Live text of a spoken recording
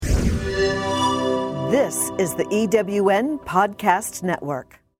This is the EWN Podcast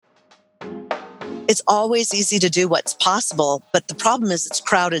Network. It's always easy to do what's possible, but the problem is it's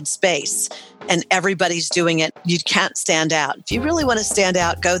crowded space and everybody's doing it. You can't stand out. If you really want to stand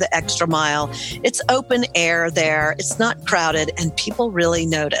out, go the extra mile. It's open air there. It's not crowded and people really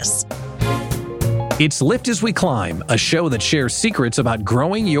notice. It's Lift as We Climb, a show that shares secrets about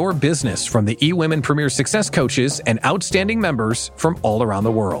growing your business from the eWomen Premier Success Coaches and outstanding members from all around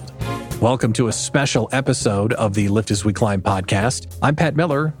the world. Welcome to a special episode of the Lift as We Climb podcast. I'm Pat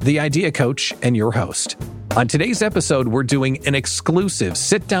Miller, the Idea Coach and your host. On today's episode, we're doing an exclusive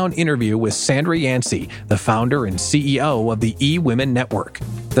sit-down interview with Sandra Yancey, the founder and CEO of the eWomen Network.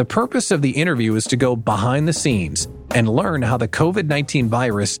 The purpose of the interview is to go behind the scenes and learn how the COVID-19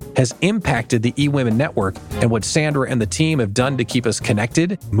 virus has impacted the eWomen Network and what Sandra and the team have done to keep us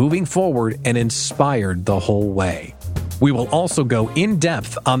connected, moving forward, and inspired the whole way. We will also go in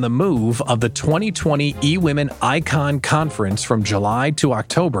depth on the move of the 2020 eWomen Icon Conference from July to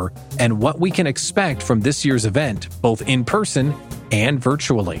October and what we can expect from this year's event, both in person and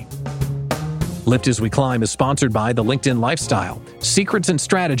virtually. Lift as We Climb is sponsored by The LinkedIn Lifestyle, secrets and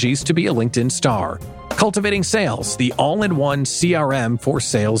strategies to be a LinkedIn star, Cultivating Sales, the all-in-one CRM for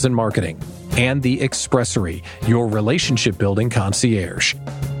sales and marketing, and The Expressory, your relationship-building concierge.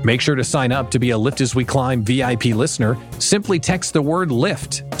 Make sure to sign up to be a Lift as We Climb VIP listener. Simply text the word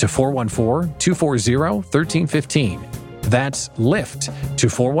LIFT to 414-240-1315. That's LIFT to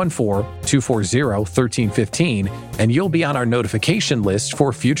 414-240-1315, and you'll be on our notification list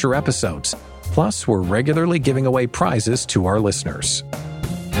for future episodes. Plus, we're regularly giving away prizes to our listeners.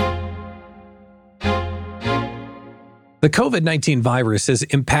 The COVID-19 virus has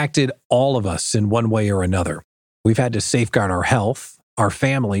impacted all of us in one way or another. We've had to safeguard our health, our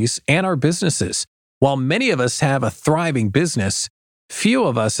families, and our businesses. While many of us have a thriving business, few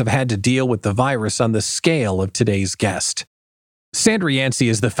of us have had to deal with the virus on the scale of today's guest. Sandra Yancey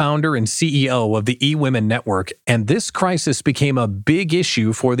is the founder and CEO of the eWomen Network, and this crisis became a big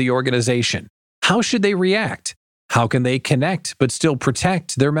issue for the organization. How should they react? How can they connect but still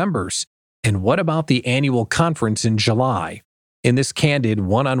protect their members? And what about the annual conference in July? In this candid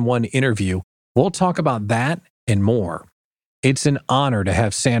one-on-one interview, we'll talk about that and more. It's an honor to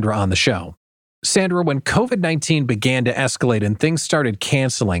have Sandra on the show. Sandra, when COVID-19 began to escalate and things started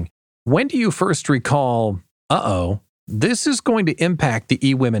canceling, when do you first recall, this is going to impact the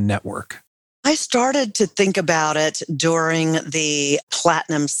eWomen Network? I started to think about it during the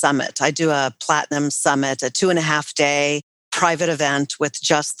Platinum Summit. I do a Platinum Summit, a 2.5-day private event with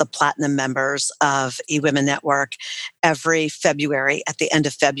just the Platinum members of eWomen Network every February, at the end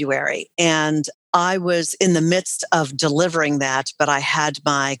of February. And I was in the midst of delivering that, but I had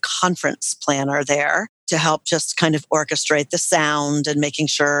my conference planner there to help just kind of orchestrate the sound and making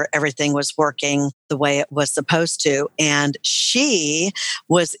sure everything was working the way it was supposed to. And she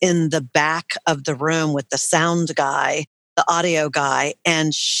was in the back of the room with the sound guy, the audio guy,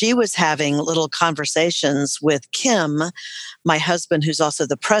 and she was having little conversations with Kim, my husband, who's also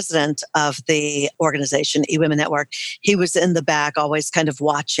the president of the organization, eWomen Network. He was in the back, always kind of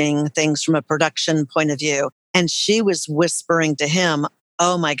watching things from a production point of view. And she was whispering to him,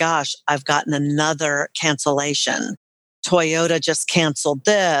 "Oh my gosh, I've gotten another cancellation. Toyota just canceled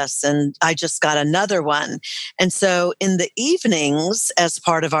this, and I just got another one." And so in the evenings, as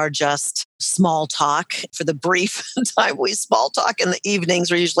part of our just small talk, for the brief time we small talk in the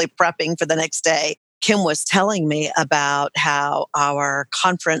evenings, we're usually prepping for the next day. Kim was telling me about how our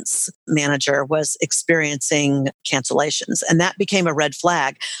conference manager was experiencing cancellations, and that became a red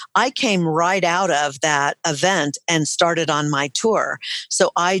flag. I came right out of that event and started on my tour.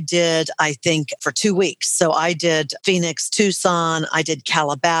 So I did, I think, for 2 weeks. So I did Phoenix, Tucson, I did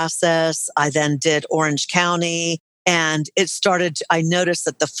Calabasas, I then did Orange County. And I noticed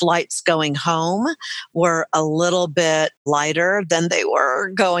that the flights going home were a little bit lighter than they were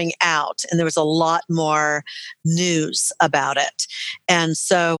going out. And there was a lot more news about it. And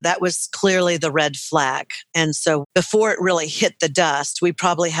so that was clearly the red flag. And so before it really hit the dust, we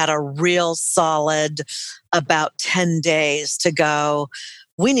probably had a real solid about 10 days to go.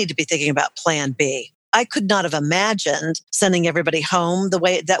 We need to be thinking about plan B. I could not have imagined sending everybody home the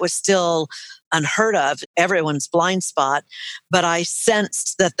way that was still unheard of, everyone's blind spot. But I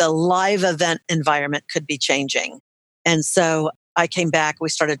sensed that the live event environment could be changing. And so I came back, we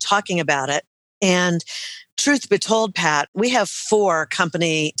started talking about it. And truth be told, Pat, we have 4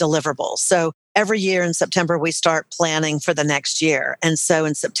 company deliverables. So every year in September, we start planning for the next year. And so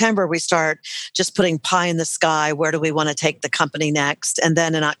in September, we start just putting pie in the sky. Where do we want to take the company next? And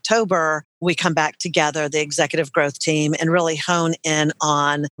then in October, we come back together, the executive growth team, and really hone in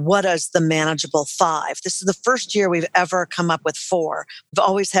on what is the manageable 5. This is the first year we've ever come up with 4. We've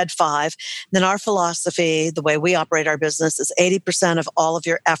always had 5. Then our philosophy, the way we operate our business, is 80% of all of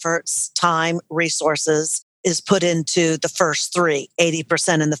your efforts, time, resources is put into the first 3,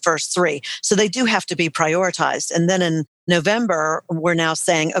 80% in the first 3. So they do have to be prioritized. And then in November, we're now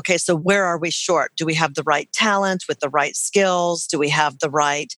saying, okay, so where are we short? Do we have the right talent with the right skills? Do we have the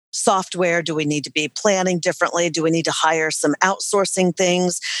right software? Do we need to be planning differently? Do we need to hire some outsourcing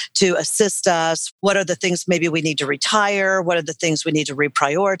things to assist us? What are the things maybe we need to retire? What are the things we need to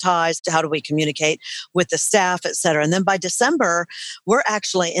reprioritize? How do we communicate with the staff, et cetera? And then by December, we're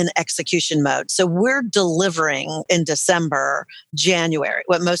actually in execution mode. So we're delivering in December, January,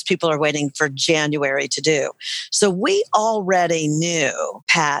 what most people are waiting for January to do. So we already knew,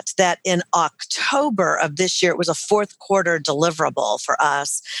 Pat, that in October of this year, it was a 4th quarter deliverable for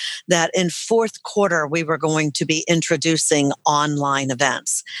us, that in 4th quarter, we were going to be introducing online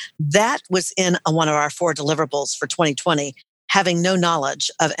events. That was in one of our 4 deliverables for 2020, having no knowledge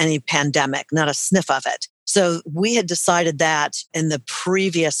of any pandemic, not a sniff of it. So we had decided that in the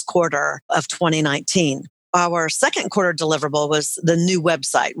previous quarter of 2019. Our 2nd quarter deliverable was the new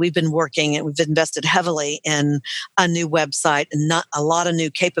website. We've been working and we've invested heavily in a new website and not a lot of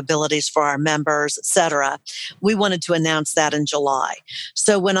new capabilities for our members, et cetera. We wanted to announce that in July.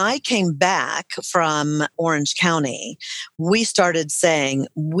 So when I came back from Orange County, we started saying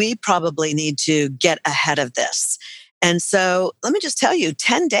we probably need to get ahead of this. And so let me just tell you,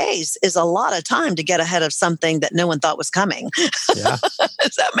 10 days is a lot of time to get ahead of something that no one thought was coming. Yeah.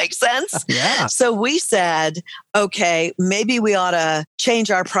 Does that make sense? Yeah. So we said, okay, maybe we ought to change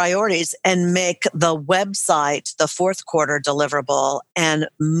our priorities and make the website the 4th quarter deliverable and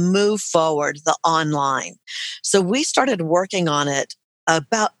move forward the online. So we started working on it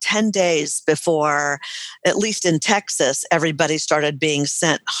about 10 days before, at least in Texas, everybody started being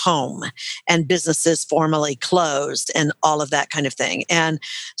sent home and businesses formally closed and all of that kind of thing. And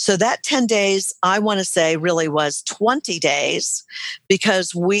so that 10 days, I want to say really was 20 days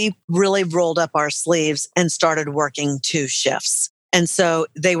because we really rolled up our sleeves and started working 2 shifts. And so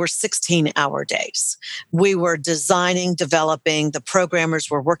they were 16-hour days. We were designing, developing, the programmers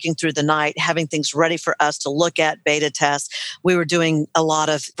were working through the night, having things ready for us to look at, beta test. We were doing a lot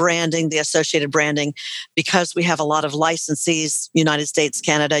of branding, the associated branding, because we have a lot of licensees, United States,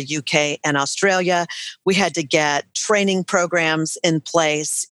 Canada, UK, and Australia. We had to get training programs in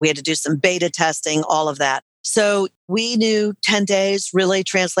place. We had to do some beta testing, all of that. So we knew 10 days really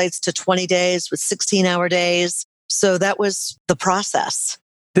translates to 20 days with 16-hour days. So that was the process.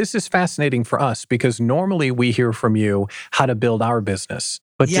 This is fascinating for us because normally we hear from you how to build our business.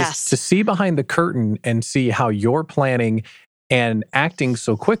 But just to see behind the curtain and see how you're planning and acting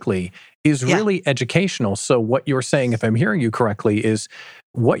so quickly is really educational. So what you're saying, if I'm hearing you correctly, is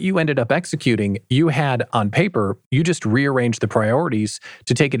what you ended up executing, you had on paper, you just rearranged the priorities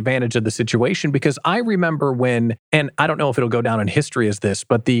to take advantage of the situation. Because I remember when, and I don't know if it'll go down in history as this,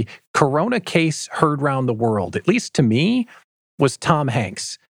 but the corona case heard round the world, at least to me, was Tom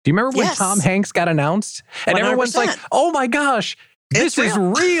Hanks. Do you remember when Tom Hanks got announced? And 100%. Everyone's like, oh my gosh, this is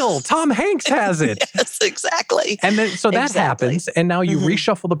real. Tom Hanks has it. Yes, exactly. And then, so that happens. And now you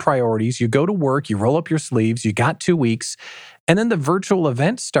reshuffle the priorities. You go to work, you roll up your sleeves, you got 2 weeks. And then the virtual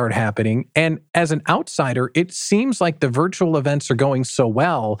events start happening. And as an outsider, it seems like the virtual events are going so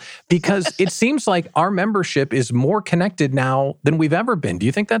well because it seems like our membership is more connected now than we've ever been. Do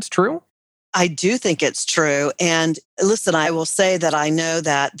you think that's true? I do think it's true. And listen, I will say that I know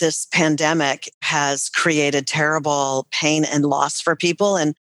that this pandemic has created terrible pain and loss for people.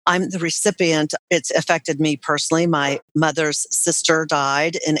 And I'm the recipient. It's affected me personally. My mother's sister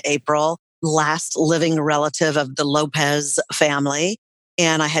died in April, last living relative of the Lopez family.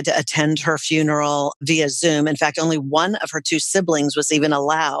 And I had to attend her funeral via Zoom. In fact, only one of her 2 siblings was even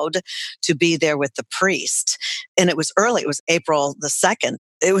allowed to be there with the priest. And it was early. It was April the 2nd.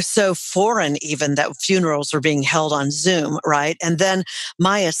 It was so foreign even that funerals were being held on Zoom, right? And then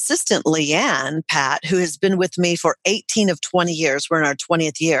my assistant, Leanne, Pat, who has been with me for 18 of 20 years, we're in our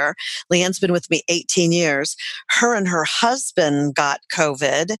 20th year. Leanne's been with me 18 years. Her and her husband got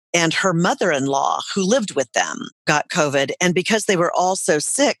COVID, and her mother-in-law, who lived with them, got COVID. And because they were all so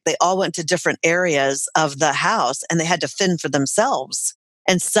sick, they all went to different areas of the house and they had to fend for themselves.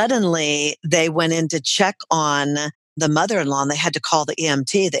 And suddenly they went in to check on the mother-in-law, and they had to call the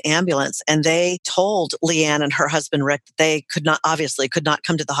EMT, the ambulance, and they told Leanne and her husband, Rick, that they could not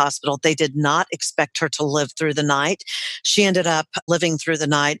come to the hospital. They did not expect her to live through the night. She ended up living through the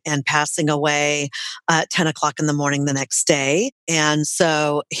night and passing away at 10 o'clock in the morning the next day. And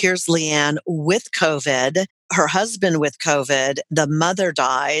so here's Leanne with COVID, her husband with COVID, the mother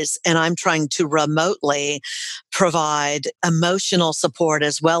dies, and I'm trying to remotely provide emotional support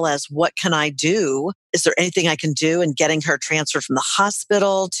as well as what can I do? Is there anything I can do in getting her transferred from the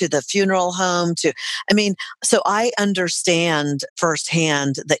hospital to the funeral home so I understand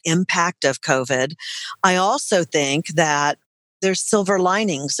firsthand the impact of COVID. I also think that there's silver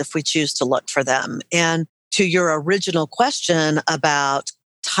linings if we choose to look for them. And to your original question about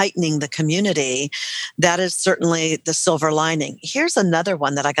tightening the community, that is certainly the silver lining. Here's another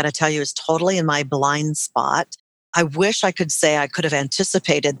one that I got to tell you is totally in my blind spot. I wish I could say I could have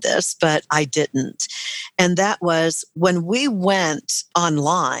anticipated this, but I didn't. And that was when we went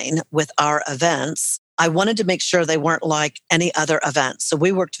online with our events, I wanted to make sure they weren't like any other events. So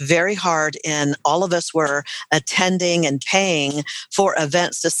we worked very hard all of us were attending and paying for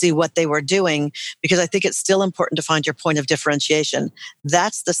events to see what they were doing, because I think it's still important to find your point of differentiation.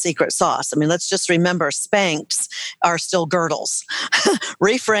 That's the secret sauce. Let's just remember Spanx are still girdles,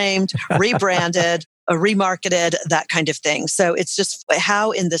 reframed, rebranded, remarketed, that kind of thing. So it's just how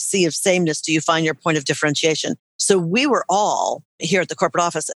in the sea of sameness do you find your point of differentiation? So we were all here at the corporate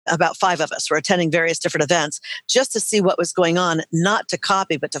office, about 5 of us were attending various different events just to see what was going on, not to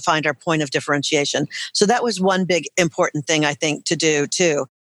copy, but to find our point of differentiation. So that was one big important thing I think to do too.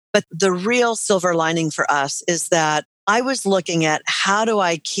 But the real silver lining for us is that I was looking at how do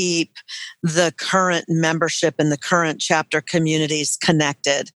I keep the current membership and the current chapter communities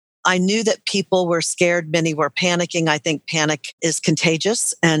connected. I knew that people were scared. Many were panicking. I think panic is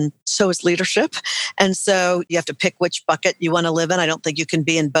contagious, and so is leadership. And so you have to pick which bucket you want to live in. I don't think you can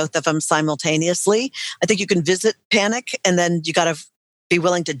be in both of them simultaneously. I think you can visit panic, and then you got to be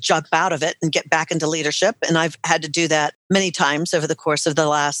willing to jump out of it and get back into leadership. And I've had to do that many times over the course of the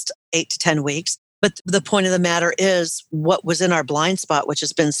last 8 to 10 weeks. But the point of the matter is, what was in our blind spot, which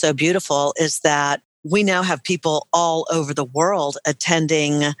has been so beautiful, is that we now have people all over the world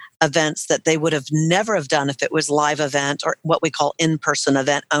attending events that they would have never have done if it was live event or what we call in-person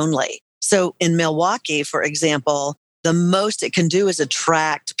event only. So in Milwaukee, for example, the most it can do is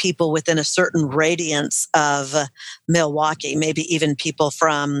attract people within a certain radius of Milwaukee. Maybe even people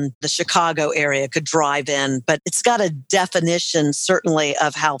from the Chicago area could drive in, but it's got a definition certainly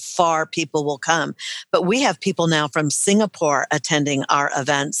of how far people will come. But we have people now from Singapore attending our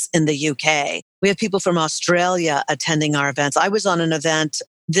events in the UK. We have people from Australia attending our events. I was on an event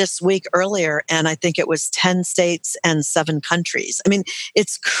this week earlier, and I think it was 10 states and 7 countries.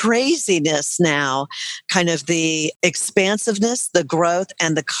 It's craziness now, kind of the expansiveness, the growth,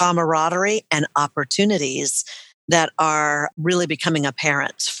 and the camaraderie and opportunities that are really becoming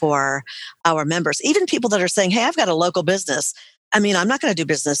apparent for our members. Even people that are saying, hey, I've got a local business. I'm not going to do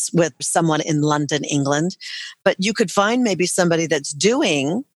business with someone in London, England, but you could find maybe somebody that's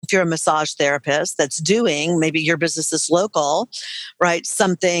doing, if you're a massage therapist, that's doing, maybe your business is local, right?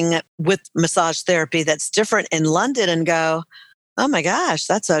 Something with massage therapy that's different in London and go, oh my gosh,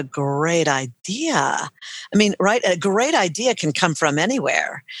 that's a great idea. Right? A great idea can come from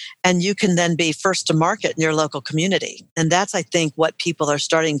anywhere, and you can then be first to market in your local community. And that's, I think, what people are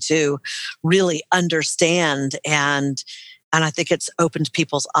starting to really understand, and I think it's opened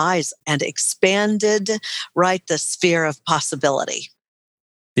people's eyes and expanded, right, the sphere of possibility.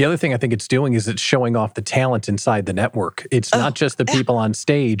 The other thing I think it's doing is it's showing off the talent inside the network. It's not just the people on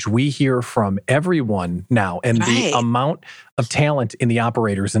stage. We hear from everyone now. And the amount of talent in the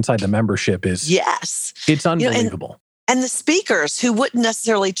operators inside the membership is, it's unbelievable. And the speakers who wouldn't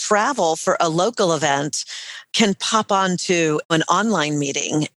necessarily travel for a local event can pop onto an online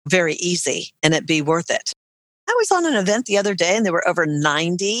meeting very easy and it be worth it. I was on an event the other day and there were over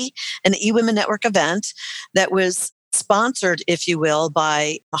 90, an eWomen Network event that was sponsored, if you will,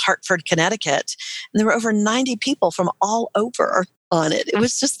 by Hartford, Connecticut. And there were over 90 people from all over on it. It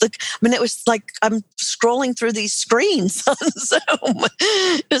was just it was like I'm scrolling through these screens on Zoom.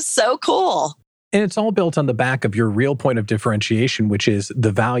 It was so cool. And it's all built on the back of your real point of differentiation, which is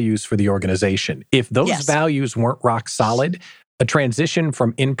the values for the organization. If those values weren't rock solid, a transition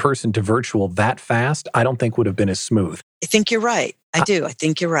from in-person to virtual that fast, I don't think would have been as smooth. I think you're right. I do. I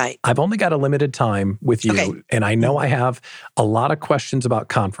think you're right. I've only got a limited time with you, and I know I have a lot of questions about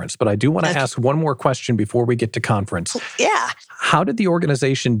conference, but I do want to ask one more question before we get to conference. Yeah. How did the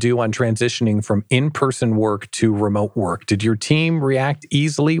organization do on transitioning from in-person work to remote work? Did your team react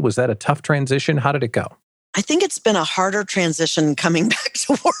easily? Was that a tough transition? How did it go? I think it's been a harder transition coming back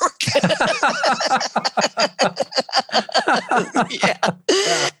to work.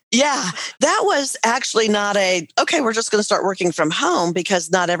 Yeah, that was actually not okay, we're just going to start working from home, because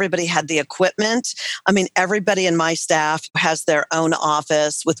not everybody had the equipment. I mean, everybody in my staff has their own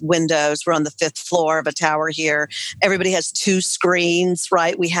office with windows. We're on the 5th floor of a tower here. Everybody has 2 screens,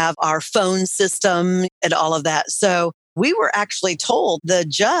 right? We have our phone system and all of that. So we were actually told, the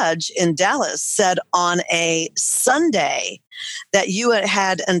judge in Dallas said on a Sunday that you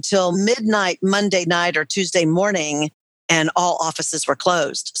had until midnight Monday night or Tuesday morning, and all offices were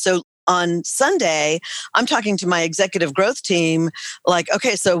closed. So on Sunday, I'm talking to my executive growth team, like,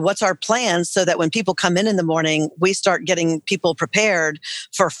 okay, so what's our plan so that when people come in the morning, we start getting people prepared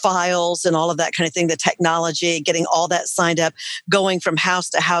for files and all of that kind of thing, the technology, getting all that signed up, going from house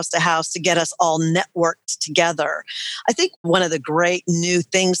to house to house to get us all networked together. I think one of the great new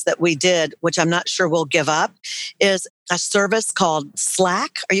things that we did, which I'm not sure we'll give up, is a service called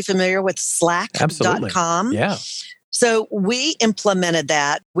Slack. Are you familiar with Slack.com? Absolutely. Yeah. So we implemented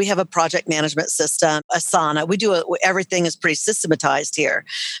that. We have a project management system, Asana. Everything is pretty systematized here.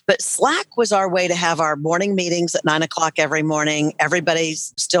 But Slack was our way to have our morning meetings at 9:00 every morning.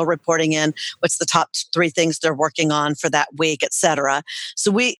 Everybody's still reporting in what's the top 3 things they're working on for that week, et cetera.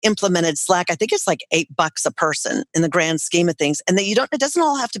 So we implemented Slack. I think it's like $8 a person in the grand scheme of things. And it doesn't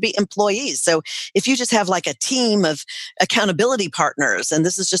all have to be employees. So if you just have like a team of accountability partners, and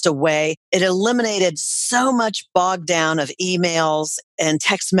this is just a way, it eliminated so much bog down of emails and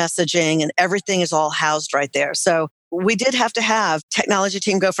text messaging, and everything is all housed right there. So we did have to have technology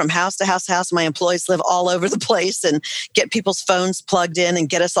team go from house to house to house. My employees live all over the place, and get people's phones plugged in and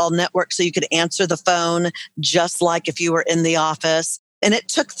get us all networked so you could answer the phone just like if you were in the office. And it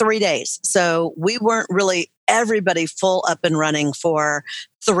took 3 days. So we weren't really everybody full up and running for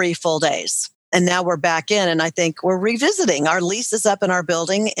 3 full days. And now we're back in, and I think we're revisiting. Our lease is up in our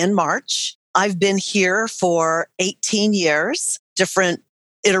building in March. I've been here for 18 years, different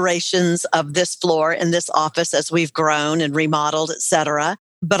iterations of this floor in this office as we've grown and remodeled, et cetera.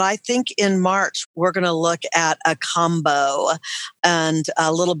 But I think in March, we're going to look at a combo and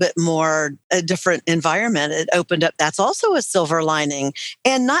a little bit more a different environment. It opened up. That's also a silver lining,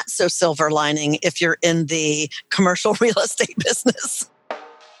 and not so silver lining if you're in the commercial real estate business.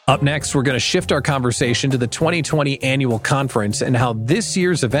 Up next, we're going to shift our conversation to the 2020 annual conference and how this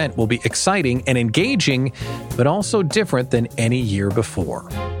year's event will be exciting and engaging, but also different than any year before.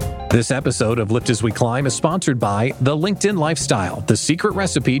 This episode of Lift As We Climb is sponsored by The LinkedIn Lifestyle, the secret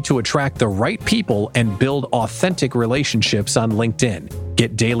recipe to attract the right people and build authentic relationships on LinkedIn.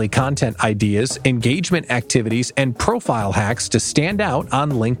 Get daily content ideas, engagement activities, and profile hacks to stand out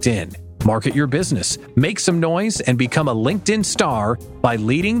on LinkedIn. Market your business, make some noise, and become a LinkedIn star by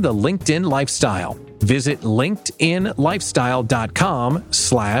leading the LinkedIn lifestyle. Visit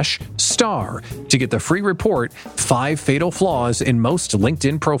linkedinlifestyle.com/star to get the free report, 5 Fatal Flaws in Most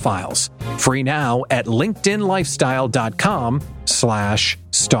LinkedIn Profiles. Free now at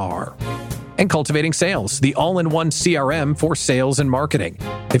linkedinlifestyle.com/star. And Cultivating Sales, the all-in-one CRM for sales and marketing.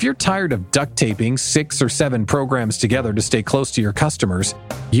 If you're tired of duct taping 6 or 7 programs together to stay close to your customers,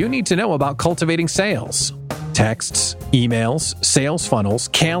 you need to know about Cultivating Sales. Texts, emails, sales funnels,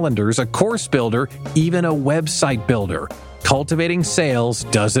 calendars, a course builder, even a website builder. Cultivating Sales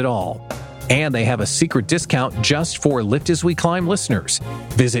does it all. And they have a secret discount just for Lift As We Climb listeners.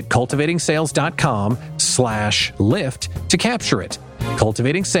 Visit cultivatingsales.com/lift to capture it.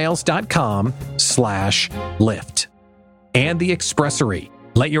 cultivatingsales.com/lift. And the Expressory.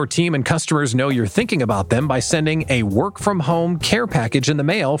 Let your team and customers know you're thinking about them by sending a work-from-home care package in the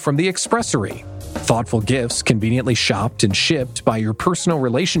mail from the Expressory. Thoughtful gifts conveniently shopped and shipped by your personal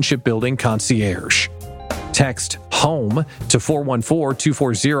relationship-building concierge. Text HOME to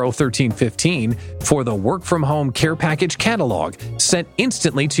 414-240-1315 for the Work-from-Home Care Package catalog sent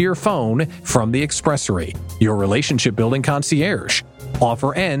instantly to your phone from the Expressory, your relationship-building concierge.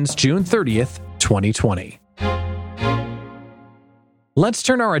 Offer ends June 30th, 2020. Let's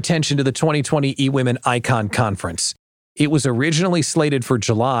turn our attention to the 2020 eWomen Icon Conference. It was originally slated for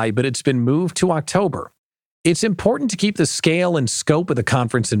July, but it's been moved to October. It's important to keep the scale and scope of the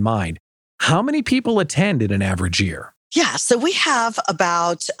conference in mind. How many people attend in an average year? Yeah, so we have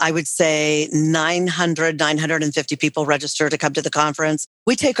about, I would say, 950 people register to come to the conference.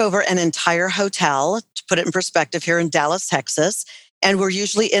 We take over an entire hotel, to put it in perspective, here in Dallas, Texas, and we're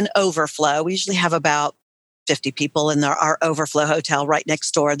usually in overflow. We usually have about 50 people in our overflow hotel right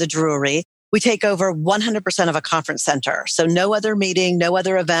next door, the Drury. We take over 100% of a conference center. So no other meeting, no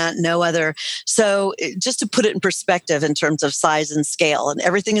other event, no other. So just to put it in perspective in terms of size and scale, and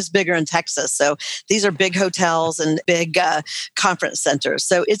everything is bigger in Texas. So these are big hotels and big conference centers.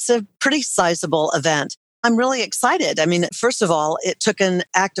 So it's a pretty sizable event. I'm really excited. I mean, first of all, it took an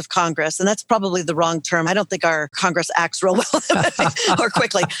act of Congress, and that's probably the wrong term. I don't think our Congress acts real well or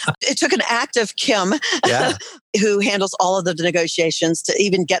quickly. It took an act of Kim, who handles all of the negotiations to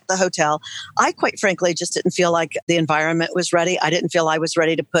even get the hotel. I quite frankly just didn't feel like the environment was ready. I didn't feel I was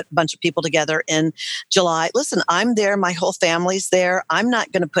ready to put a bunch of people together in July. Listen, I'm there. My whole family's there. I'm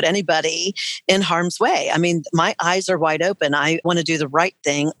not going to put anybody in harm's way. I mean, my eyes are wide open. I want to do the right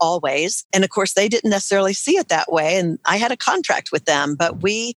thing always. And of course, they didn't necessarily see it that way. And I had a contract with them, but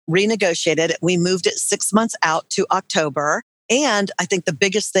we renegotiated it. We moved it 6 months out to October. And I think the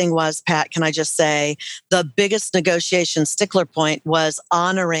biggest thing was, Pat, can I just say, the biggest negotiation stickler point was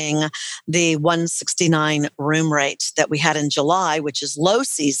honoring the 169 room rate that we had in July, which is low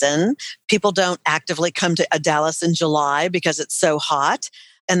season. People don't actively come to Dallas in July because it's so hot.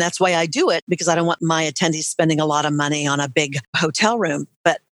 And that's why I do it, because I don't want my attendees spending a lot of money on a big hotel room.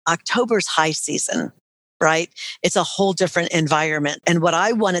 But October's high season, right? It's a whole different environment. And what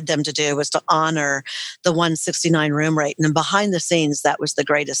I wanted them to do was to honor the 169 room rate. And behind the scenes, that was the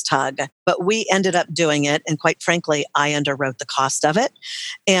greatest hug. But we ended up doing it. And quite frankly, I underwrote the cost of it.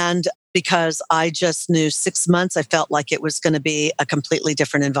 And because I just knew 6 months, I felt like it was going to be a completely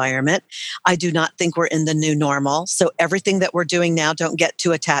different environment. I do not think we're in the new normal. So everything that we're doing now, don't get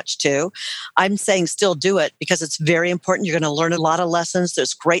too attached to. I'm saying still do it because it's very important. You're going to learn a lot of lessons.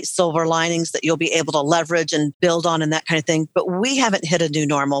 There's great silver linings that you'll be able to leverage and build on and that kind of thing. But we haven't hit a new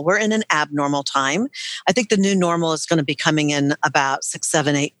normal. We're in an abnormal time. I think the new normal is going to be coming in about 6,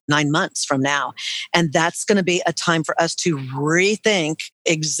 7, 8, 9 months from now. And that's going to be a time for us to rethink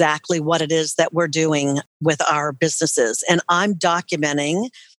exactly what it is that we're doing with our businesses. And I'm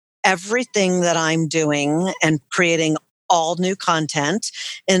documenting everything that I'm doing and creating all new content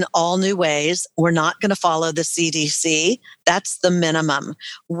in all new ways. We're not going to follow the CDC. That's the minimum.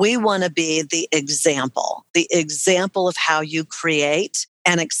 We want to be the example of how you create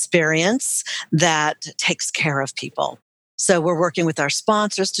an experience that takes care of people. So we're working with our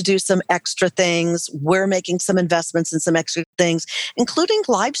sponsors to do some extra things. We're making some investments in some extra things, including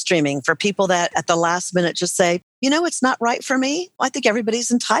live streaming for people that at the last minute just say, you know, it's not right for me. I think everybody's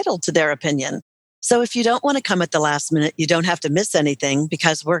entitled to their opinion. So if you don't want to come at the last minute, you don't have to miss anything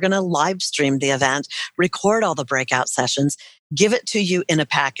because we're going to live stream the event, record all the breakout sessions, give it to you in a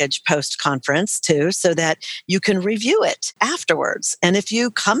package post-conference too, so that you can review it afterwards. And if you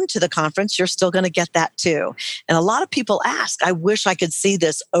come to the conference, you're still going to get that too. And a lot of people ask, I wish I could see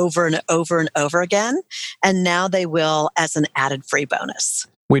this over and over and over again. And now they will as an added free bonus.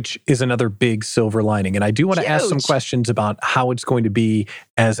 Which is another big silver lining. And I do want to ask some questions about how it's going to be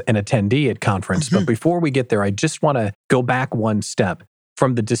as an attendee at conference. But before we get there, I just want to go back one step.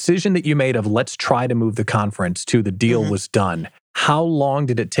 From the decision that you made of let's try to move the conference to the deal was done, how long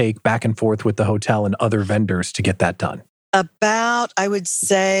did it take back and forth with the hotel and other vendors to get that done? About, I would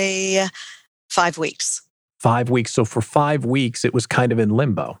say, 5 weeks. 5 weeks. So for 5 weeks, it was kind of in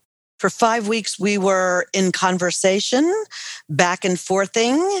limbo. For 5 weeks, we were in conversation, back and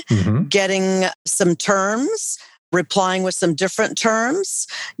forthing, getting some terms, replying with some different terms,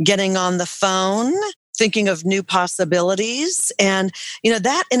 getting on the phone, thinking of new possibilities. And, you know,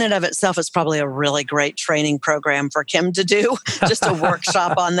 that in and of itself is probably a really great training program for Kim to do, just a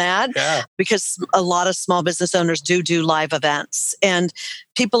workshop on that, because a lot of small business owners do live events and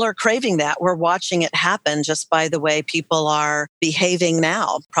people are craving that. We're watching it happen just by the way people are behaving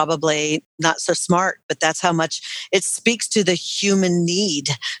now. Probably not so smart, but that's how much it speaks to the human need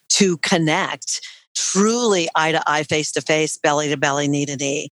to connect truly eye to eye, face to face, belly to belly, knee to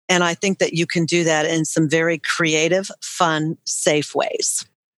knee. And I think that you can do that in some very creative, fun, safe ways.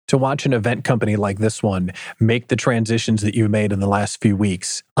 To watch an event company like this one make the transitions that you've made in the last few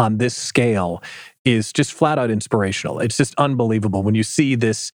weeks on this scale is just flat out inspirational. It's just unbelievable when you see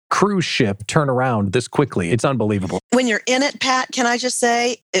this cruise ship turn around this quickly. It's unbelievable. When you're in it, Pat, can I just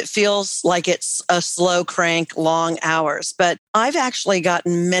say, it feels like it's a slow crank, long hours. But I've actually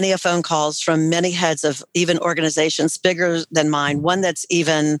gotten many phone calls from many heads of even organizations bigger than mine, one that's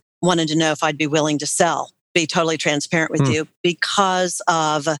even wanted to know if I'd be willing to sell. Be totally transparent with you because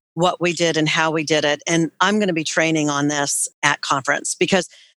of what we did and how we did it. And I'm going to be training on this at conference because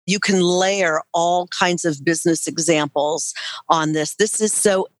you can layer all kinds of business examples on this. This is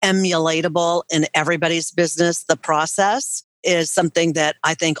so emulatable in everybody's business, the process. is something that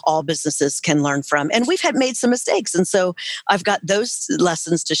I think all businesses can learn from. And we've made some mistakes. And so I've got those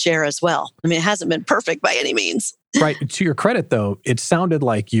lessons to share as well. I mean, it hasn't been perfect by any means. Right. To your credit, though, it sounded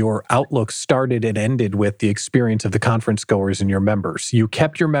like your outlook started and ended with the experience of the conference goers and your members. You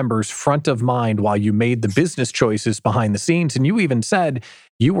kept your members front of mind while you made the business choices behind the scenes. And you even said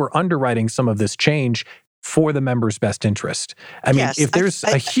you were underwriting some of this change for the members' best interest. I mean, if there's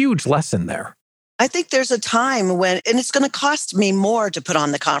a huge lesson there. I think there's a time when, and it's going to cost me more to put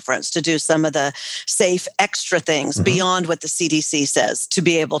on the conference, to do some of the safe extra things beyond what the CDC says to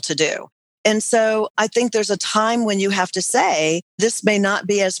be able to do. And so I think there's a time when you have to say, this may not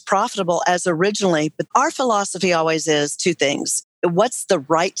be as profitable as originally, but our philosophy always is two things. What's the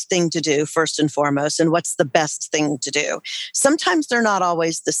right thing to do, first and foremost, and what's the best thing to do? Sometimes they're not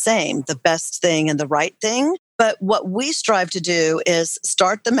always the same, the best thing and the right thing. But what we strive to do is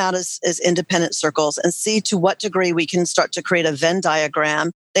start them out as independent circles and see to what degree we can start to create a Venn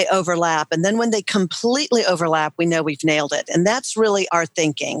diagram. They overlap. And then when they completely overlap, we know we've nailed it. And that's really our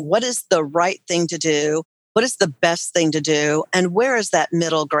thinking. What is the right thing to do? What is the best thing to do? And where is that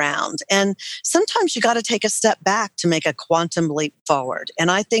middle ground? And sometimes you got to take a step back to make a quantum leap forward.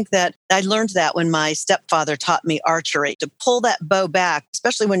 And I think that I learned that when my stepfather taught me archery, to pull that bow back,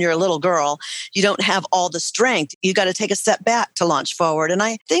 especially when you're a little girl, you don't have all the strength. You got to take a step back to launch forward. And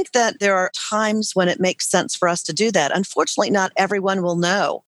I think that there are times when it makes sense for us to do that. Unfortunately, not everyone will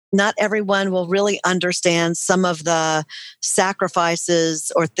know. Not everyone will really understand some of the sacrifices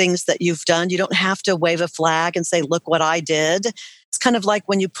or things that you've done. You don't have to wave a flag and say, look what I did. It's kind of like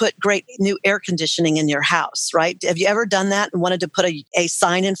when you put great new air conditioning in your house, right? Have you ever done that and wanted to put a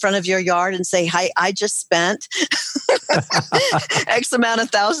sign in front of your yard and say, hi, I just spent X amount of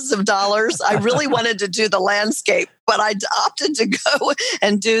thousands of dollars. I really wanted to do the landscape, but I opted to go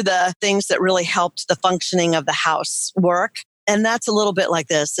and do the things that really helped the functioning of the house work. And that's a little bit like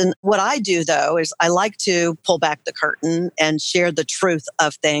this. And what I do, though, is I like to pull back the curtain and share the truth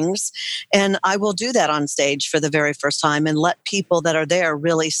of things. And I will do that on stage for the very first time and let people that are there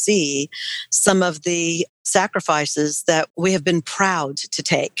really see some of the sacrifices that we have been proud to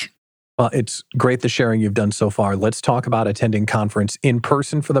take. Well, it's great the sharing you've done so far. Let's talk about attending conference in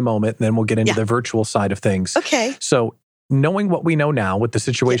person for the moment, and then we'll get into the virtual side of things. Okay. So, knowing what we know now, with the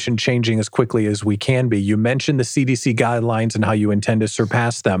situation changing as quickly as we can be, you mentioned the CDC guidelines and how you intend to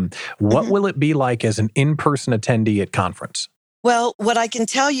surpass them. What will it be like as an in-person attendee at conference? Well, what I can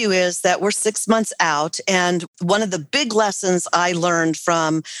tell you is that we're 6 months out. And one of the big lessons I learned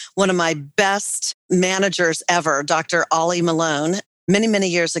from one of my best managers ever, Dr. Ollie Malone, many, many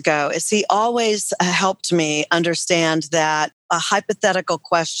years ago, is he always helped me understand that a hypothetical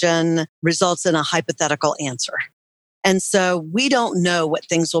question results in a hypothetical answer. And so we don't know what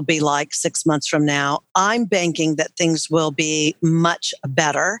things will be like 6 months from now. I'm banking that things will be much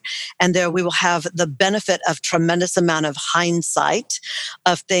better, and there we will have the benefit of tremendous amount of hindsight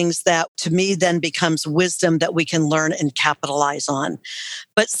of things that to me then becomes wisdom that we can learn and capitalize on.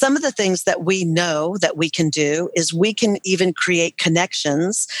 But some of the things that we know that we can do is we can even create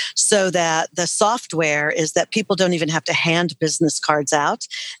connections so that the software is that people don't even have to hand business cards out.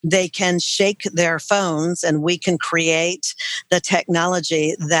 They can shake their phones and we can create the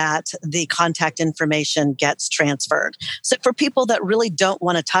technology that the contact information gets transferred. So for people that really don't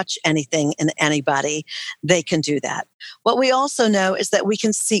want to touch anything in anybody, they can do that. What we also know is that we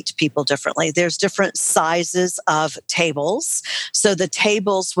can seat people differently. There's different sizes of tables. So the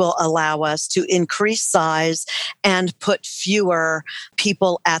tables will allow us to increase size and put fewer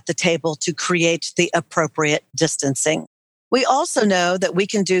people at the table to create the appropriate distancing. We also know that we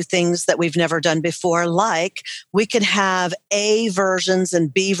can do things that we've never done before, like we can have A versions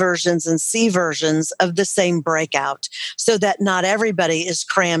and B versions and C versions of the same breakout so that not everybody is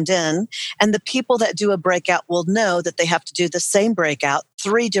crammed in. And the people that do a breakout will know that they have to do the same breakout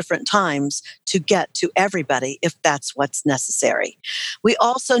 3 different times to get to everybody if that's what's necessary. We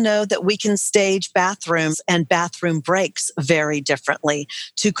also know that we can stage bathrooms and bathroom breaks very differently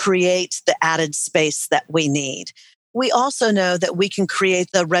to create the added space that we need. We also know that we can create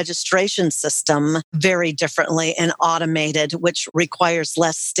the registration system very differently and automated, which requires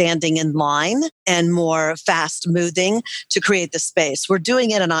less standing in line and more fast moving to create the space. We're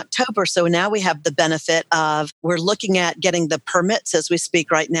doing it in October, so now we have the benefit of we're looking at getting the permits as we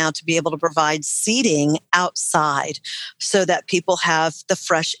speak right now to be able to provide seating outside so that people have the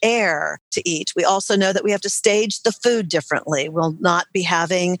fresh air to eat. We also know that we have to stage the food differently. We'll not be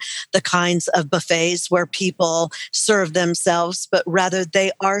having the kinds of buffets where people serve themselves, but rather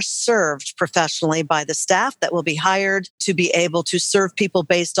they are served professionally by the staff that will be hired to be able to serve people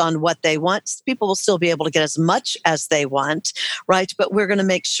based on what they want. People will still be able to get as much as they want, right? But we're going to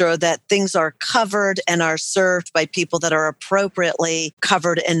make sure that things are covered and are served by people that are appropriately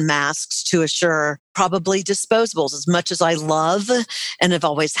covered in masks to assure probably disposables. As much as I love and have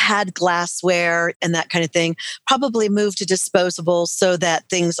always had glassware and that kind of thing, probably move to disposables so that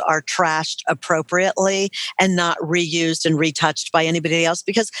things are trashed appropriately and not reused and retouched by anybody else,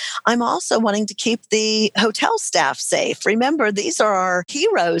 because I'm also wanting to keep the hotel staff safe. Remember, these are our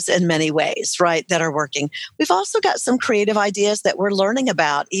heroes in many ways, right, that are working. We've also got some creative ideas that we're learning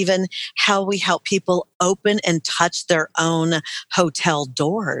about, even how we help people open and touch their own hotel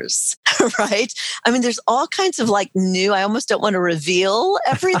doors, right? I mean, there's all kinds of new, I almost don't want to reveal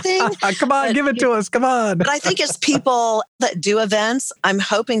everything. Come on, give it to us. Come on. But I think as people that do events, I'm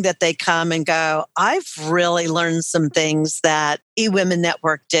hoping that they come and go, I've really learned some things that eWomen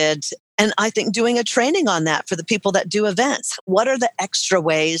Network did. And I think doing a training on that for the people that do events. What are the extra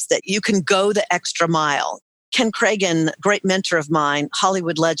ways that you can go the extra mile? Ken Cragen, great mentor of mine,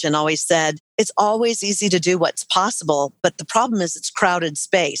 Hollywood legend, always said, it's always easy to do what's possible, but the problem is it's crowded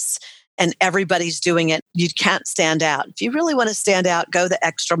space and everybody's doing it. You can't stand out. If you really want to stand out, go the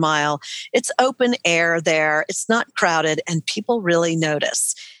extra mile. It's open air there. It's not crowded and people really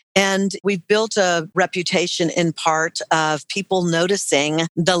notice. And we've built a reputation in part of people noticing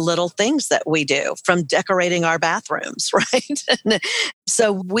the little things that we do, from decorating our bathrooms, right?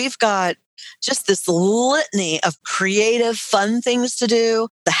 So we've got just this litany of creative, fun things to do,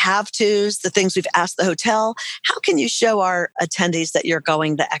 the have-tos, the things we've asked the hotel. How can you show our attendees that you're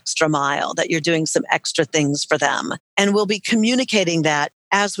going the extra mile, that you're doing some extra things for them? And we'll be communicating that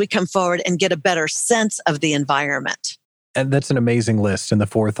as we come forward and get a better sense of the environment. And that's an amazing list, and the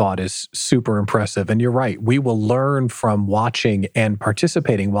forethought is super impressive. And you're right, we will learn from watching and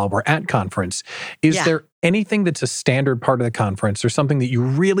participating while we're at conference. Is there anything that's a standard part of the conference or something that you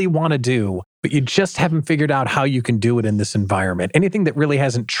really want to do, but you just haven't figured out how you can do it in this environment? Anything that really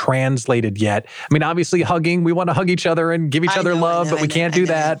hasn't translated yet? I mean, obviously hugging, we want to hug each other and give each other love, but we can't do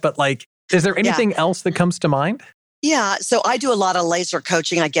that. But is there anything else that comes to mind? Yeah. So I do a lot of laser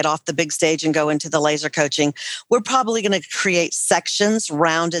coaching. I get off the big stage and go into the laser coaching. We're probably going to create sections,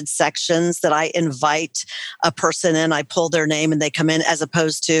 rounded sections that I invite a person in. I pull their name and they come in, as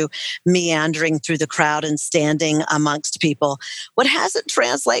opposed to meandering through the crowd and standing amongst people. What hasn't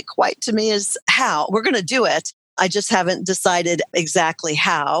translated quite to me is how. We're going to do it. I just haven't decided exactly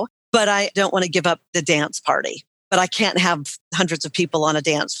how, but I don't want to give up the dance party. But I can't have hundreds of people on a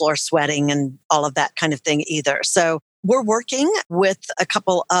dance floor sweating and all of that kind of thing either. So we're working with a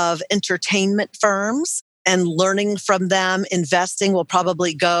couple of entertainment firms and learning from them. Investing will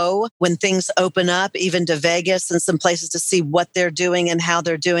probably go when things open up, even to Vegas and some places, to see what they're doing and how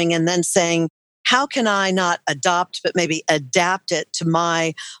they're doing, and then saying, how can I not adopt, but maybe adapt it to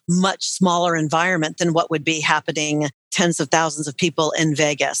my much smaller environment than what would be happening tens of thousands of people in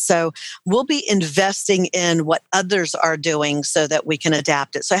Vegas? So we'll be investing in what others are doing so that we can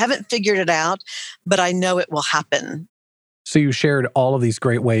adapt it. So I haven't figured it out, but I know it will happen. So you shared all of these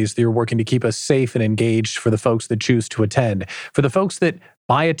great ways that you're working to keep us safe and engaged for the folks that choose to attend. For the folks that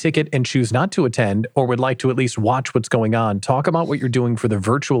buy a ticket and choose not to attend, or would like to at least watch what's going on, talk about what you're doing for the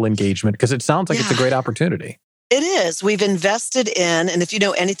virtual engagement, because it sounds like it's a great opportunity. It is. We've invested in, and if you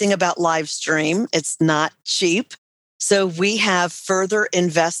know anything about live stream, it's not cheap. So we have further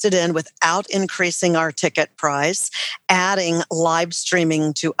invested in, without increasing our ticket price, adding live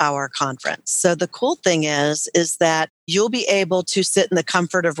streaming to our conference. So the cool thing is that you'll be able to sit in the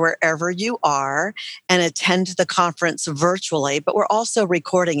comfort of wherever you are and attend the conference virtually, but we're also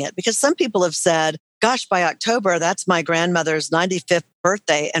recording it, because some people have said, gosh, by October, that's my grandmother's 95th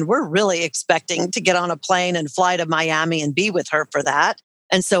birthday, and we're really expecting to get on a plane and fly to Miami and be with her for that.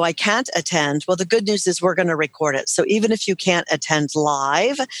 And so I can't attend. Well, the good news is we're going to record it. So even if you can't attend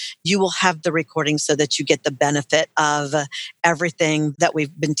live, you will have the recording so that you get the benefit of everything that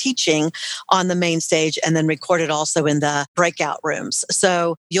we've been teaching on the main stage, and then record it also in the breakout rooms.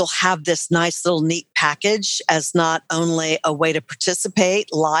 So you'll have this nice little neat package as not only a way to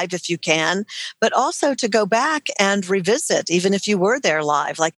participate live if you can, but also to go back and revisit, even if you were there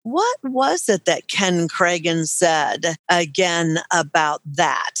live. Like, what was it that Ken Cragen said again about that?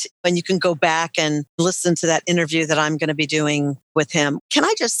 And you can go back and listen to that interview that I'm going to be doing with him. Can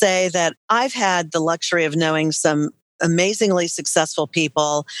I just say that I've had the luxury of knowing some amazingly successful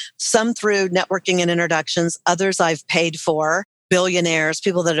people, some through networking and introductions, others I've paid for, billionaires,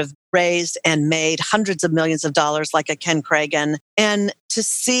 people that have raised and made hundreds of millions of dollars like a Ken Cragen. And to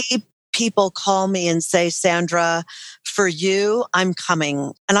see people call me and say, Sandra, for you, I'm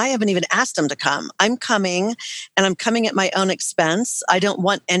coming. And I haven't even asked them to come. I'm coming, and I'm coming at my own expense. I don't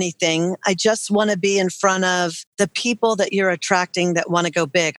want anything. I just want to be in front of the people that you're attracting that want to go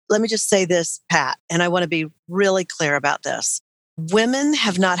big. Let me just say this, Pat, and I want to be really clear about this. Women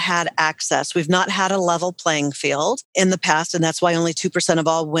have not had access. We've not had a level playing field in the past, and that's why only 2% of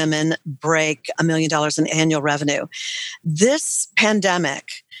all women break $1 million in annual revenue. This pandemic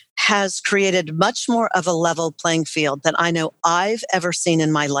has created much more of a level playing field than I know I've ever seen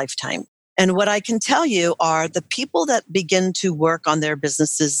in my lifetime. And what I can tell you are the people that begin to work on their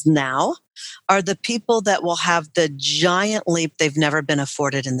businesses now are the people that will have the giant leap they've never been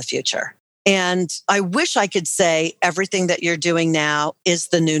afforded in the future. And I wish I could say everything that you're doing now is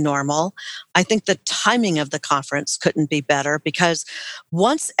the new normal. I think the timing of the conference couldn't be better, because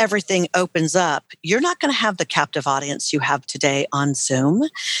once everything opens up, you're not going to have the captive audience you have today on Zoom.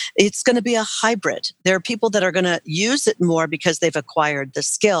 It's going to be a hybrid. There are people that are going to use it more because they've acquired the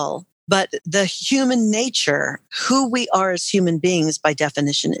skill. But the human nature, who we are as human beings by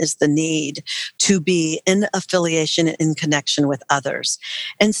definition, is the need to be in affiliation and in connection with others.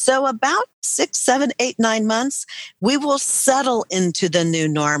 And so about 6, 7, 8, 9 months, we will settle into the new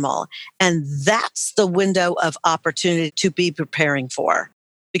normal. And that's the window of opportunity to be preparing for.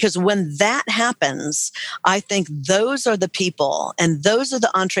 Because when that happens, I think those are the people and those are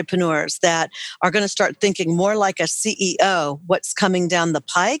the entrepreneurs that are going to start thinking more like a CEO, what's coming down the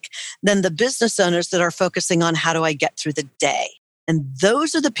pike, than the business owners that are focusing on how do I get through the day. And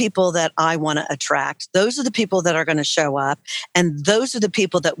those are the people that I want to attract. Those are the people that are going to show up. And those are the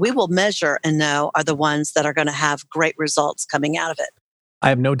people that we will measure and know are the ones that are going to have great results coming out of it. I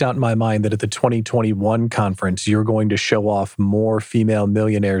have no doubt in my mind that at the 2021 conference, you're going to show off more female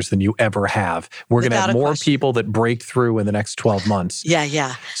millionaires than you ever have. We're going to have more people that break through in the next 12 months.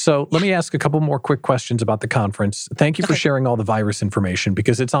 Yeah. So let me ask a couple more quick questions about the conference. Thank you for sharing all the virus information,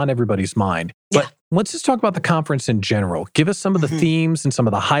 because it's on everybody's mind. But let's just talk about the conference in general. Give us some of the themes and some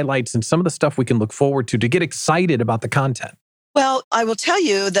of the highlights and some of the stuff we can look forward to get excited about the content. Well, I will tell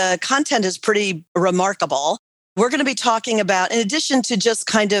you, the content is pretty remarkable. We're going to be talking about, in addition to just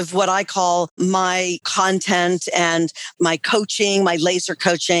kind of what I call my content and my coaching, my laser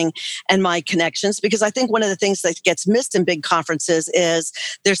coaching and my connections, because I think one of the things that gets missed in big conferences is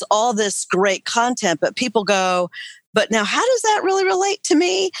there's all this great content, but people go, but now how does that really relate to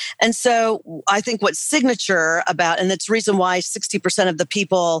me? And so I think what's signature about, and it's the reason why 60% of the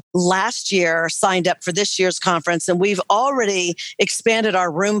people last year signed up for this year's conference, and we've already expanded our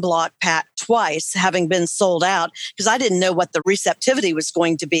room block, Pat, twice, having been sold out, because I didn't know what the receptivity was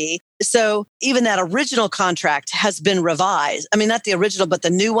going to be. So even that original contract has been revised. I mean, not the original, but the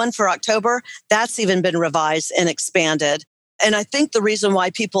new one for October, that's even been revised and expanded. And I think the reason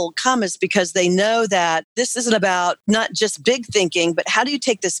why people come is because they know that this isn't about not just big thinking, but how do you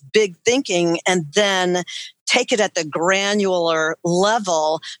take this big thinking and then take it at the granular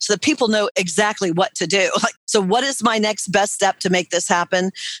level so that people know exactly what to do. So what is my next best step to make this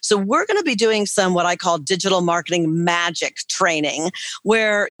happen? So we're going to be doing some what I call digital marketing magic training,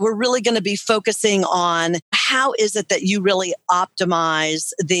 where we're really going to be focusing on how is it that you really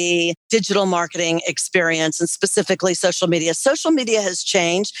optimize the digital marketing experience, and specifically social media. Social media has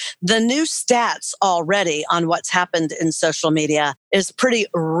changed. The new stats already on what's happened in social media is pretty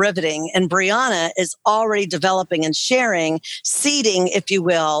riveting. And Brianna is already developing and sharing, seeding, if you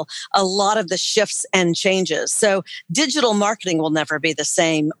will, a lot of the shifts and changes. So digital marketing will never be the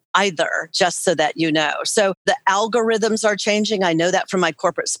same either, just so that you know. So the algorithms are changing. I know that from my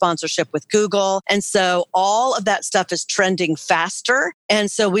corporate sponsorship with Google. And so all of that stuff is trending faster.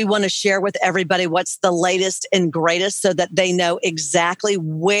 And so we want to share with everybody what's the latest and greatest so that they know exactly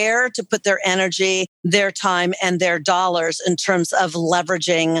where to put their energy, their time, and their dollars in terms of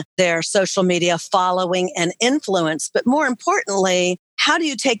leveraging their social media following and influence. But more importantly, how do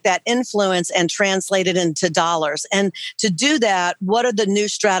you take that influence and translate it into dollars? And to do that, what are the new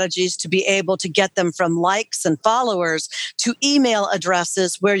strategies to be able to get them from likes and followers to email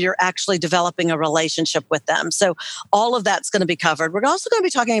addresses where you're actually developing a relationship with them? So all of that's going to be covered. We're also going to be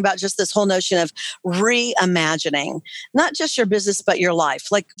talking about just this whole notion of reimagining, not just your business, but your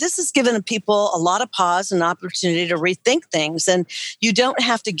life. Like, this has given people a lot of pause and opportunity to rethink things. And you don't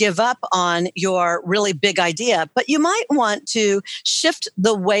have to give up on your really big idea, but you might want to shift shift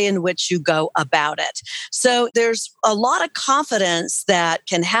the way in which you go about it. So there's a lot of confidence that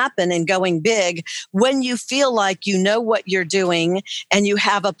can happen in going big when you feel like you know what you're doing and you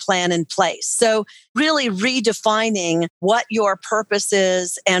have a plan in place. So really redefining what your purpose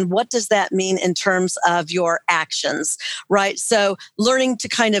is and what does that mean in terms of your actions, right? So learning to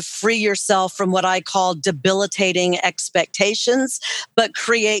kind of free yourself from what I call debilitating expectations, but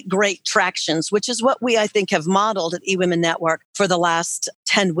create great tractions, which is what we, I think, have modeled at eWomen Network for the last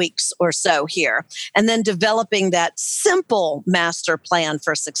 10 weeks or so here. And then developing that simple master plan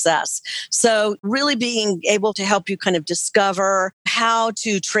for success. So really being able to help you kind of discover how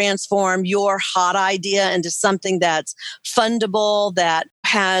to transform your hot idea into something that's fundable, that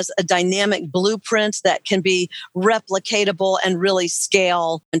has a dynamic blueprint that can be replicatable and really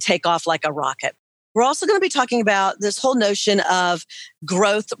scale and take off like a rocket. We're also going to be talking about this whole notion of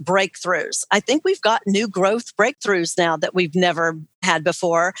growth breakthroughs. I think we've got new growth breakthroughs now that we've never had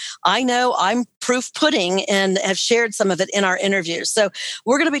before. I know I'm proof pudding and have shared some of it in our interviews. So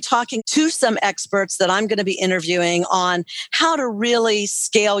we're going to be talking to some experts that I'm going to be interviewing on how to really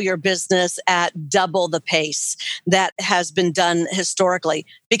scale your business at double the pace that has been done historically,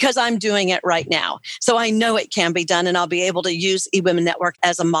 because I'm doing it right now. So I know it can be done, and I'll be able to use eWomen Network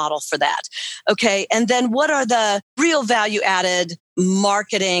as a model for that. Okay. And then what are the real value added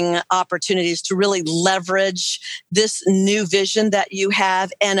marketing opportunities to really leverage this new vision that you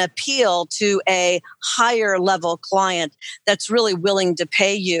have and appeal to a higher level client that's really willing to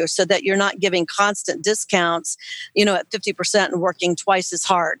pay you, so that you're not giving constant discounts, at 50% and working twice as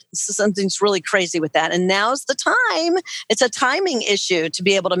hard. So something's really crazy with that. And now's the time. It's a timing issue to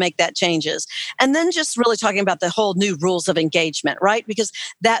be able to make that changes. And then just really talking about the whole new rules of engagement, right? Because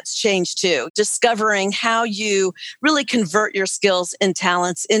that's changed too. Discovering how you really convert your skills and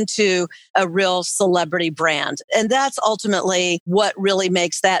talents into a real celebrity brand. And that's ultimately what really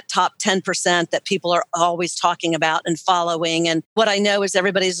makes that top 10% that people are always talking about and following. And what I know is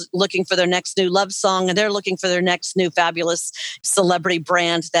everybody's looking for their next new love song, and they're looking for their next new fabulous celebrity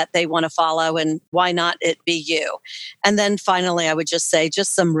brand that they want to follow. And why not it be you? And then finally, I would just say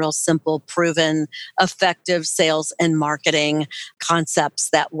just some real simple, proven, effective sales and marketing concepts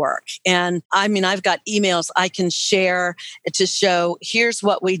that work. And I mean, I've got emails I can share to show here's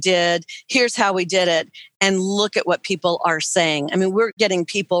what we did, here's how we did it, and look at what people are saying. I mean, we're getting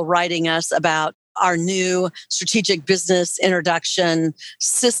people writing us about our new strategic business introduction,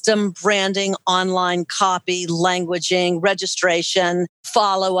 system, branding, online copy, languaging, registration,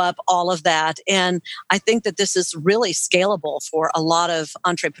 follow-up, all of that. And I think that this is really scalable for a lot of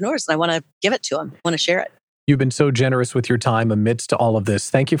entrepreneurs, and I want to give it to them. I want to share it. You've been so generous with your time amidst all of this.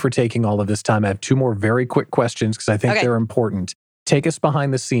 Thank you for taking all of this time. I have two more very quick questions because I think they're important. Take us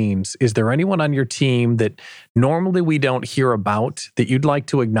behind the scenes. Is there anyone on your team that normally we don't hear about that you'd like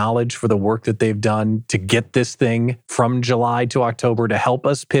to acknowledge for the work that they've done to get this thing from July to October, to help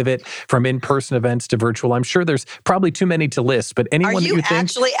us pivot from in-person events to virtual? I'm sure there's probably too many to list, but anyone that you think... Are you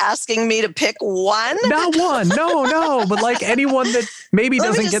actually asking me to pick one? Not one. No. But like anyone that maybe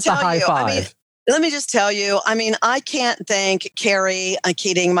doesn't get the high five. Let me just tell you, I can't thank Carrie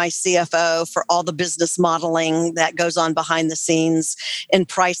Keating, my CFO, for all the business modeling that goes on behind the scenes in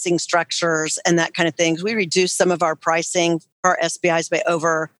pricing structures and that kind of things. We reduced some of our pricing our SBIs by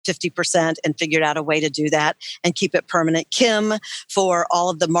over 50% and figured out a way to do that and keep it permanent. Kim for all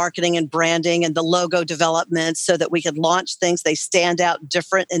of the marketing and branding and the logo development so that we could launch things. They stand out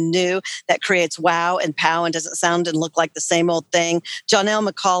different and new. That creates wow and pow and doesn't sound and look like the same old thing. Janelle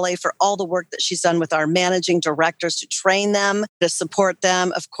McCauley for all the work that she's done with our managing directors to train them, to support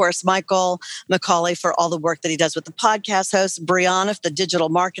them. Of course, Michael McCauley for all the work that he does with the podcast hosts. Brianna for the digital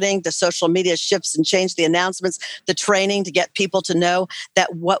marketing, the social media shifts and change, the announcements, the training to get people to know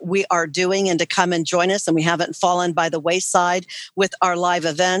that what we are doing and to come and join us, and we haven't fallen by the wayside with our live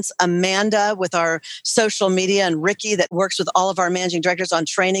events. Amanda with our social media, and Ricky that works with all of our managing directors on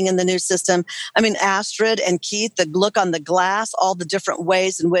training in the new system. Astrid and Keith, the look on the glass, all the different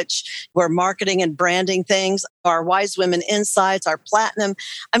ways in which we're marketing and branding things, our Wise Women Insights, our Platinum.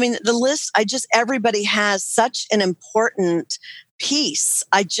 The list, everybody has such an important piece.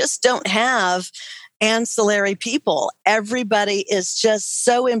 I just don't have ancillary people. Everybody is just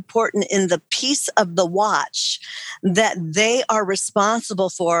so important in the piece of the watch that they are responsible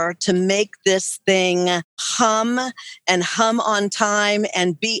for to make this thing hum on time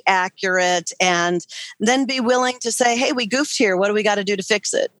and be accurate, and then be willing to say, hey, we goofed here. What do we got to do to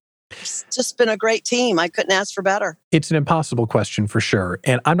fix it? It's just been a great team. I couldn't ask for better. It's an impossible question for sure.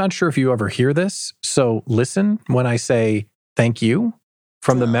 And I'm not sure if you ever hear this. So listen when I say thank you.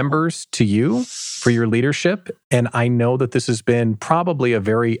 from the members to you for your leadership. And I know that this has been probably a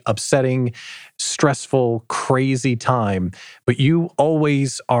very upsetting, stressful, crazy time, but you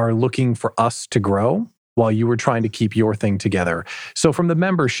always are looking for us to grow while you were trying to keep your thing together. So from the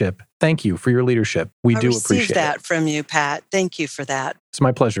membership, thank you for your leadership. We do appreciate received that from you, Pat. Thank you for that. It's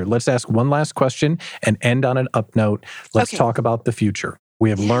my pleasure. Let's ask one last question and end on an up note. Let's talk about the future. We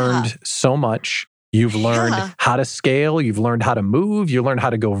have learned so much. You've learned how to scale. You've learned how to move. You learned how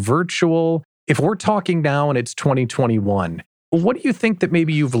to go virtual. If we're talking now and it's 2021, what do you think that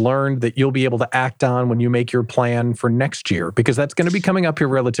maybe you've learned that you'll be able to act on when you make your plan for next year? Because that's going to be coming up here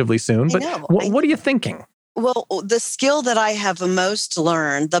relatively soon. But what are you thinking? Well, the skill that I have most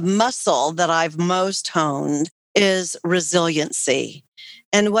learned, the muscle that I've most honed is resiliency.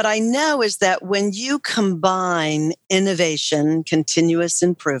 And what I know is that when you combine innovation, continuous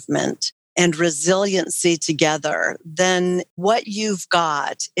improvement, and resiliency together, then what you've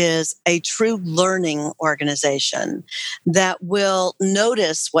got is a true learning organization that will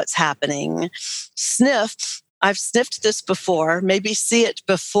notice what's happening, sniff. I've sniffed this before, maybe see it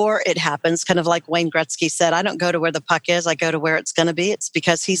before it happens, kind of like Wayne Gretzky said, I don't go to where the puck is, I go to where it's going to be. It's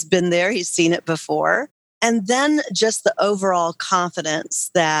because he's been there, he's seen it before. And then just the overall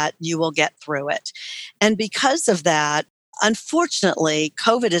confidence that you will get through it. And because of that, unfortunately,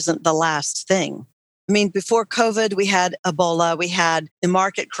 COVID isn't the last thing. I mean, before COVID, we had Ebola, we had the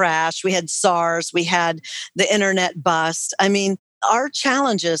market crash, we had SARS, we had the internet bust. I mean, our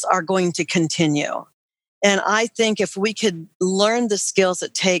challenges are going to continue. And I think if we could learn the skills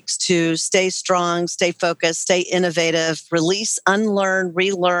it takes to stay strong, stay focused, stay innovative, release, unlearn,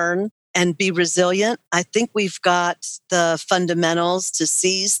 relearn, and be resilient, I think we've got the fundamentals to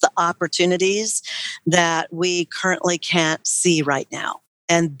seize the opportunities that we currently can't see right now.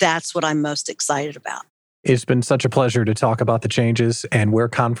 And that's what I'm most excited about. It's been such a pleasure to talk about the changes and where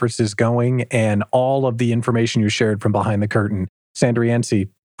conference is going and all of the information you shared from behind the curtain. Sandra Yancey,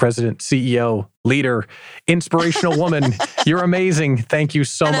 President, CEO, leader, inspirational woman. You're amazing. Thank you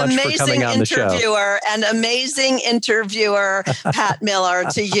so much for coming on the show. An amazing interviewer, Pat Miller,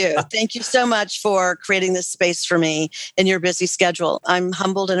 to you. Thank you so much for creating this space for me in your busy schedule. I'm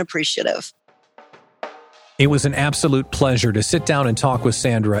humbled and appreciative. It was an absolute pleasure to sit down and talk with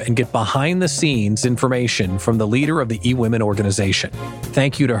Sandra and get behind the scenes information from the leader of the eWomen organization.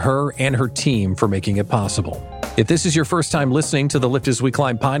 Thank you to her and her team for making it possible. If this is your first time listening to the Lift As We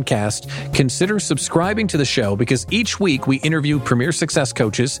Climb podcast, consider subscribing to the show because each week we interview premier success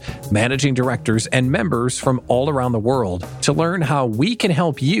coaches, managing directors, and members from all around the world to learn how we can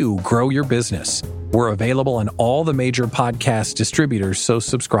help you grow your business. We're available on all the major podcast distributors, so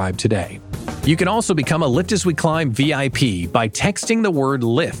subscribe today. You can also become a Lift As We Climb VIP by texting the word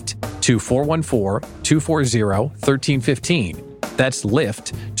LIFT to 414-240-1315. That's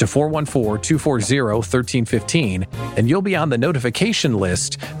LIFT to 414-240-1315, and you'll be on the notification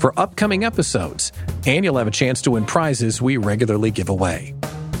list for upcoming episodes, and you'll have a chance to win prizes we regularly give away.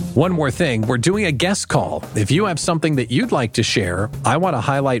 One more thing, we're doing a guest call. If you have something that you'd like to share, I want to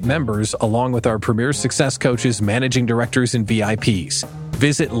highlight members along with our premier success coaches, managing directors, and VIPs.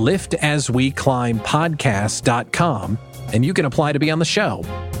 Visit liftasweclimbpodcast.com and you can apply to be on the show.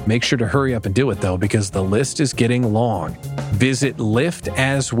 Make sure to hurry up and do it though, because the list is getting long. Visit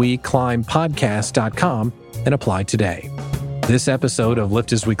liftasweclimbpodcast.com and apply today. This episode of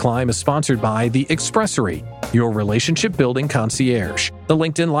Lift As We Climb is sponsored by The Expressory, your relationship building concierge, The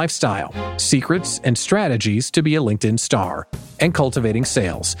LinkedIn Lifestyle, secrets and strategies to be a LinkedIn star, and Cultivating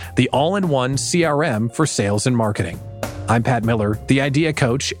Sales, the all-in-one CRM for sales and marketing. I'm Pat Miller, the Idea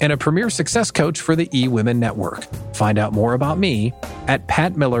Coach and a premier success coach for the eWomen Network. Find out more about me at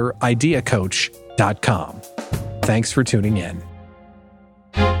patmillerideacoach.com. Thanks for tuning in.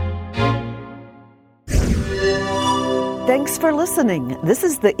 Thanks for listening. This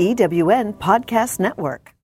is the EWN Podcast Network.